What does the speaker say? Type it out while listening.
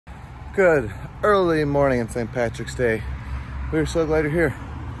Good early morning on St. Patrick's Day. We're so glad you're here.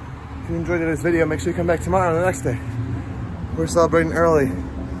 If you enjoyed this video, make sure you come back tomorrow or the next day. We're celebrating early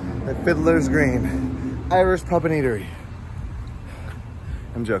at Fiddler's Green, Irish Pub and Eatery.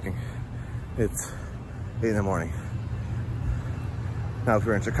 I'm joking. It's 8 in the morning. Now if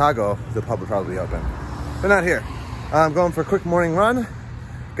you're in Chicago, the pub would probably be open. But not here. I'm going for a quick morning run,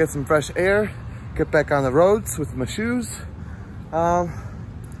 get some fresh air, get back on the roads with my shoes.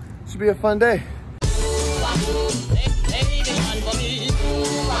 Should be a fun day.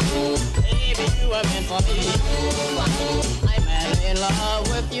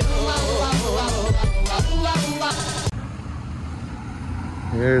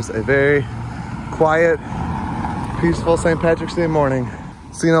 Here's a very quiet, peaceful St. Patrick's Day morning.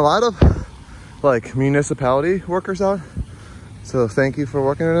 Seen a lot of like municipality workers out. So thank you for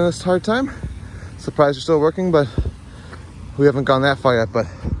working in this hard time. Surprised you're still working, but we haven't gone that far yet. But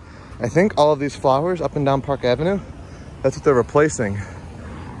I think all of these flowers up and down Park Avenue, that's what they're replacing.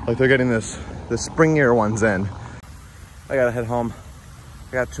 Like they're getting this springier ones in. I gotta head home.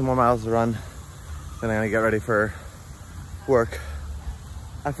 I got 2 more miles to run. Then I'm gonna get ready for work.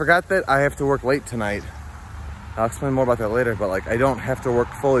 I forgot that I have to work late tonight. I'll explain more about that later, but like I don't have to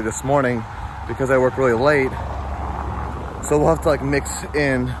work fully this morning because I work really late. So we'll have to like mix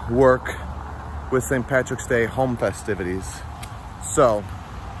in work with St. Patrick's Day home festivities. So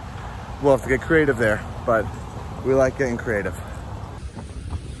we'll have to get creative there, but we like getting creative.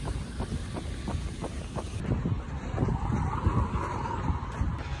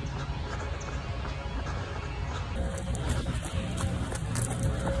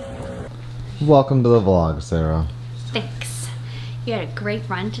 Welcome to the vlog, Sarah. Thanks. You had a great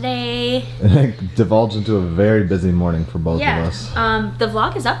run today. It divulged into a very busy morning for both of us. The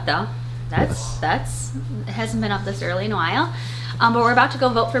vlog is up though. It hasn't been up this early in a while. But we're about to go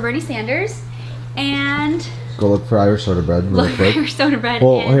vote for Bernie Sanders and go look for Irish soda bread real quick. Irish soda bread.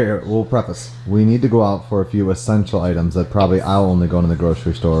 Well, here, we'll preface. We need to go out for a few essential items that probably I'll only go to the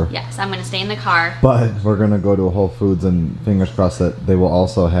grocery store. Yes, I'm gonna stay in the car. But we're gonna go to a Whole Foods and fingers crossed that they will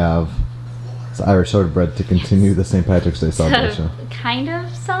also have some Irish soda bread to continue the St. Patrick's Day celebration. To kind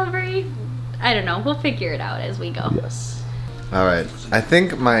of celebrate. I don't know. We'll figure it out as we go. Yes. All right. I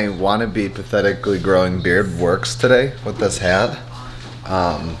think my wannabe pathetically growing beard works today with this hat.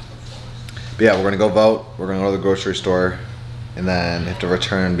 But yeah, we're gonna go vote. We're gonna go to the grocery store, and then have to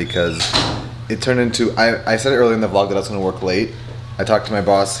return because it turned into. I said it earlier in the vlog that I was gonna work late. I talked to my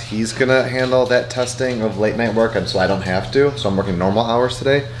boss. He's gonna handle that testing of late night work, and so I don't have to. So I'm working normal hours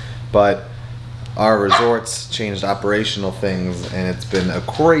today, but our resorts changed operational things, and it's been a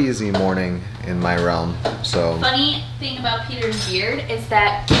crazy morning in my realm. So funny thing about Peter's beard is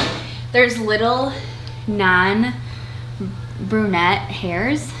that there's little non-brunette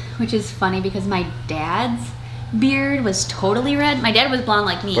hairs, which is funny because my dad's beard was totally red. My dad was blonde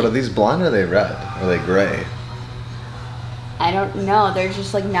like me. But are these blonde or are they red? Or are they gray? I don't know. There's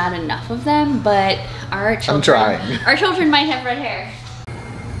just like not enough of them, but our children, I'm trying. Our children might have red hair.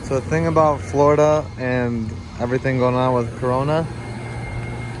 So the thing about Florida and everything going on with Corona,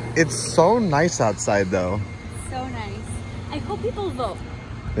 it's so nice outside though. So nice. I hope people vote.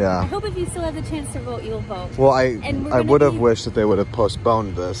 Yeah. I hope if you still have the chance to vote, you'll vote. Well, I would have wished that they would have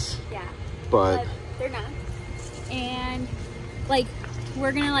postponed this. Yeah. But they're not. And like,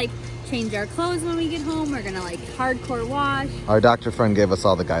 we're gonna like change our clothes when we get home. We're gonna like hardcore wash. Our doctor friend gave us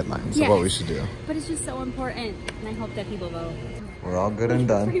all the guidelines of what we should do. But it's just so important, and I hope that people vote. We're all good and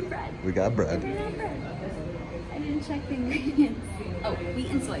done. Bread. We got bread. I didn't check the ingredients. Oh, wheat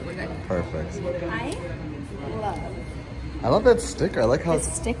and soy, we're good. Perfect. I love that sticker. I like how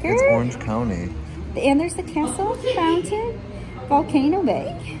it's Orange County. And there's the castle, fountain, Volcano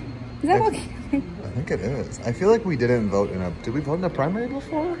Bay. Is that Volcano Bay? I think it is. I feel like we didn't vote in a... Did we vote in a primary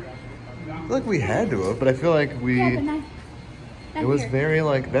before? I feel like we had to have, but I feel like we... Yeah, but not it was here. very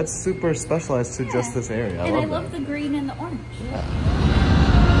like, that's super specialized to just this area. I love the green and the orange. Yeah.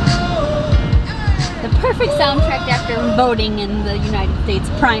 The perfect soundtrack after voting in the United States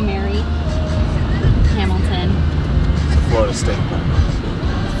primary. Hamilton. Florida State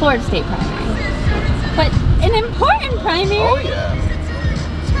primary. Florida State primary. But an important primary. Oh yeah.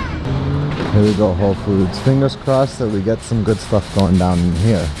 Here we go, Whole Foods. Fingers crossed that we get some good stuff going down in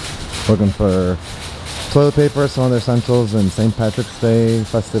here. Looking for toilet paper, some other essentials, and St. Patrick's Day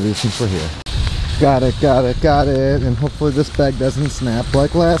festivities since we're here. Got it. And hopefully this bag doesn't snap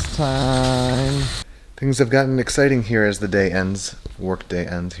like last time. Things have gotten exciting here as the day ends. Work day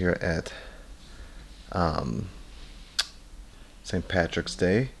ends here at St. Patrick's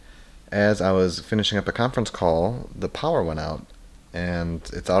Day. As I was finishing up a conference call, the power went out and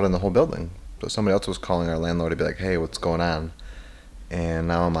it's out in the whole building. So somebody else was calling our landlord to be like, hey, what's going on? And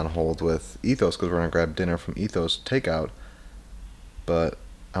now I'm on hold with Ethos because we're going to grab dinner from Ethos takeout. But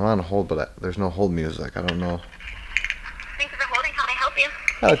I'm on hold, but there's no hold music. I don't know. Thank you for holding. How may I help you?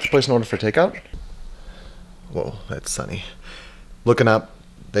 I'd like to place an order for takeout. Whoa, that's sunny. Looking up,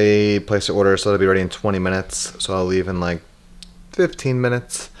 they placed the order, so it'll be ready in 20 minutes. So I'll leave in like 15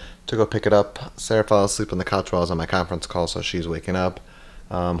 minutes to go pick it up. Sarah fell asleep on the couch while I was on my conference call, so she's waking up.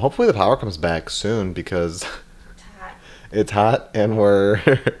 Hopefully the power comes back soon because it's hot and we're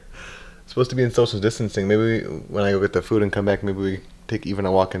supposed to be in social distancing. Maybe when I go get the food and come back, maybe we take even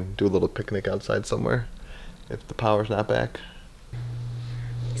a walk and do a little picnic outside somewhere if the power's not back.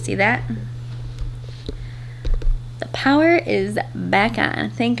 See that? The power is back on.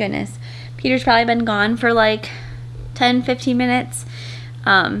 Thank goodness. Peter's probably been gone for like 10-15 minutes.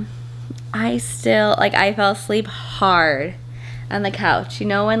 I fell asleep hard on the couch. You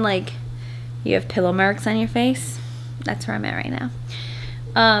know when like you have pillow marks on your face? That's where I'm at right now.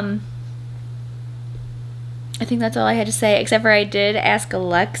 I think that's all I had to say, except for I did ask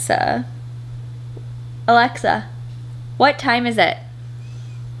Alexa, what time is it?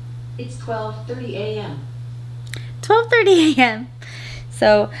 It's 12:30 a.m. 12:30 a.m.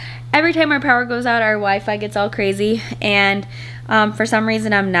 So every time our power goes out, our Wi-Fi gets all crazy, and for some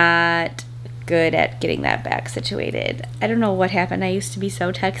reason I'm not good at getting that back situated. I don't know what happened. I used to be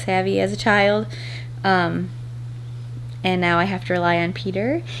so tech savvy as a child, and now I have to rely on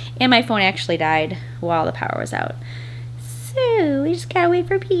Peter, and my phone actually died while the power was out. So we just gotta wait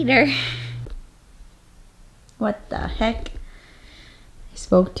for Peter. What the heck? I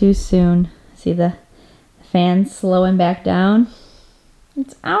spoke too soon. See the fan slowing back down?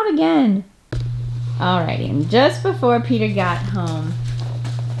 It's out again. Alrighty, and just before Peter got home.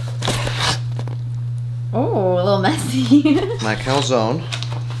 Oh, a little messy. My calzone.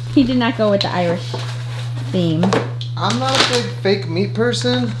 He did not go with the Irish theme. I'm not a big fake meat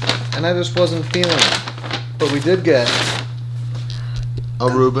person, and I just wasn't feeling it. But we did get a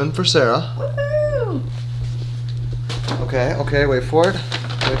Reuben for Sarah. Woohoo! Okay, wait for it.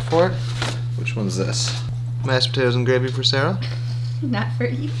 Wait for it. Which one's this? Mashed potatoes and gravy for Sarah. Not for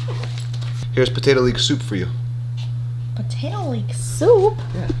you. Here's potato leek soup for you. Potato leek soup?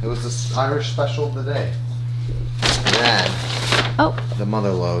 Yeah, it was this Irish special of the day. And then the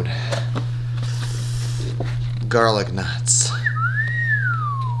mother load. Garlic nuts.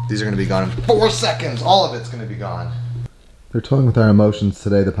 These are going to be gone in 4 seconds. All of it's going to be gone. They're toying with our emotions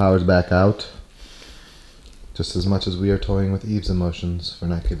today. The power's back out. Just as much as we are toying with Eve's emotions for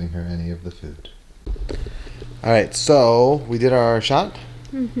not giving her any of the food. Alright, so we did our shot.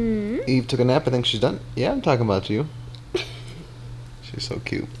 Eve took a nap. I think she's done. Yeah, I'm talking about you. She's so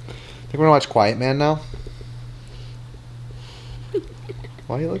cute. I think we're going to watch Quiet Man now.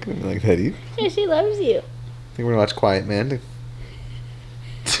 Why are you looking at me like that, Eve? Yeah, she loves you. I think we're going to watch Quiet Man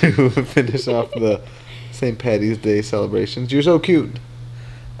to finish off the St. Patty's Day celebrations. You're so cute.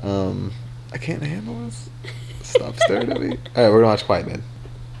 I can't handle this. Stop staring at me. Alright, we're going to watch Quiet Man.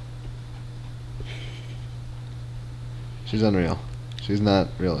 She's unreal. She's not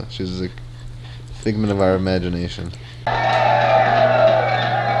real. She's a figment of our imagination.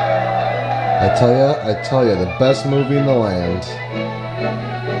 I tell ya, the best movie in the land.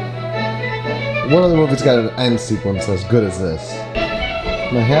 One of the movies got an end sequence as good as this.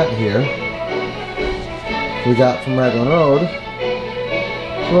 My hat here, we got from Raglan Road,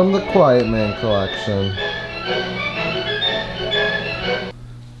 from the Quiet Man collection.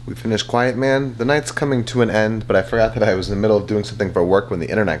 We finished Quiet Man. The night's coming to an end, but I forgot that I was in the middle of doing something for work when the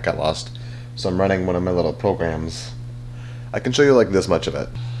internet got lost. So I'm running one of my little programs. I can show you like this much of it.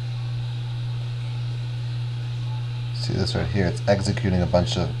 See this right here? It's executing a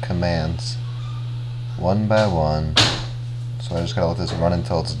bunch of commands. One by one. So I just gotta let this run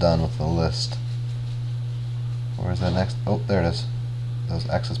until it's done with the list. Where's that next? Oh, there it is. Those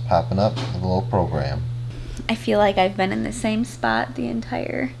X's popping up with a little program. I feel like I've been in the same spot the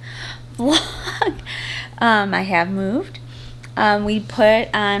entire vlog. I have moved. We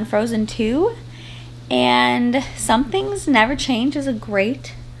put on Frozen 2, and Some Things Never Change is a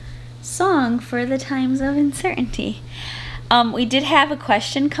great song for the times of uncertainty. We did have a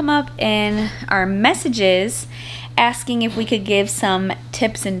question come up in our messages asking if we could give some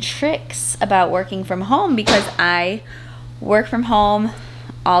tips and tricks about working from home, because I work from home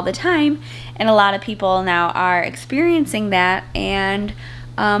all the time and a lot of people now are experiencing that. And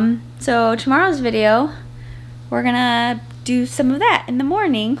so tomorrow's video, we're gonna do some of that in the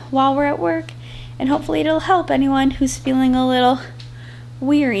morning while we're at work, and hopefully it'll help anyone who's feeling a little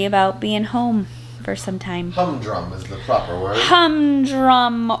weary about being home for some time. Humdrum is the proper word.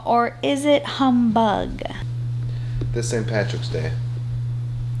 Humdrum, or is it humbug? This St. Patrick's Day.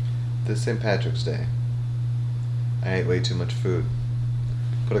 I ate way too much food.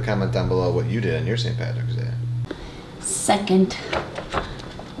 Put a comment down below what you did on your St. Patrick's Day. Second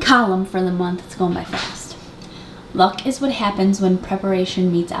column for the month. It's going by fast. Luck is what happens when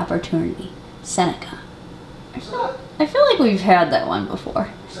preparation meets opportunity. Seneca. I feel like we've had that one before.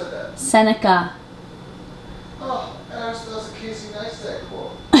 Who said that? Seneca. Oh, Aristotle's a Casey Neistat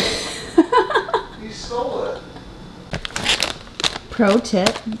quote. He stole it. Pro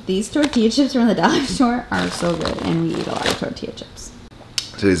tip, these tortilla chips from the dollar store are so good, and we eat a lot of tortilla chips.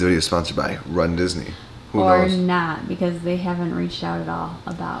 Today's video is sponsored by Run Disney. Who Or knows? not, because they haven't reached out at all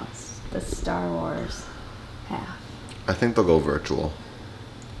about the Star Wars half. I think they'll go virtual.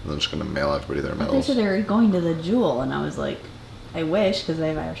 They're just going to mail everybody their They medals. said they were going to the Jewel, and I was like, I wish, because they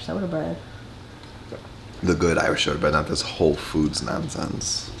have Irish soda bread. The good Irish soda bread, not this Whole Foods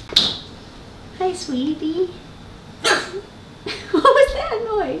nonsense. Hi, sweetie. What was that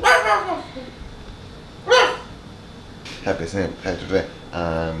noise? Happy St. Patrick's Day.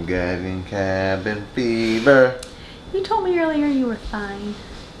 I'm getting cabin fever. You told me earlier you were fine.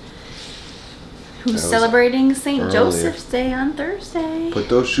 Who's was celebrating St. earlier. Joseph's Day on Thursday? Put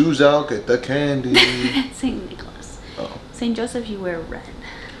those shoes out, get the candy. That's St. Nicholas. Oh. St. Joseph, you wear red.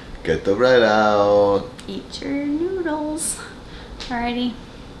 Get the bread out. Eat your noodles. Alrighty.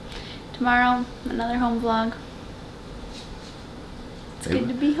 Tomorrow, another home vlog. It's good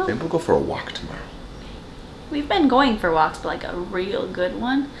to be home. Maybe we'll go for a walk tomorrow. We've been going for walks, but like a real good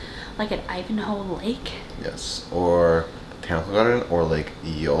one. Like at Ivanhoe Lake. Yes, or Botanical Garden, or Lake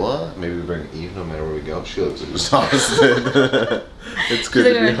Eola. Maybe we bring Eve no matter where we go. She looks exhausted. It's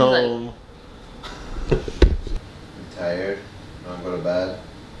good to be home. You tired? You want to go to bed?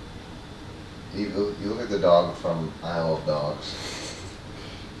 Eve, you look like the dog from Isle of Dogs.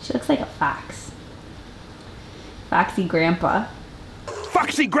 She looks like a fox. Foxy Grandpa.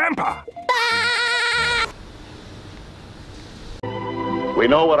 Foxy Grandpa! We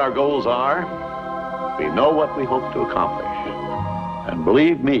know what our goals are. We know what we hope to accomplish. And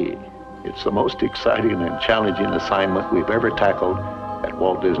believe me, it's the most exciting and challenging assignment we've ever tackled at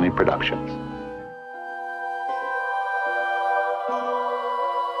Walt Disney Productions.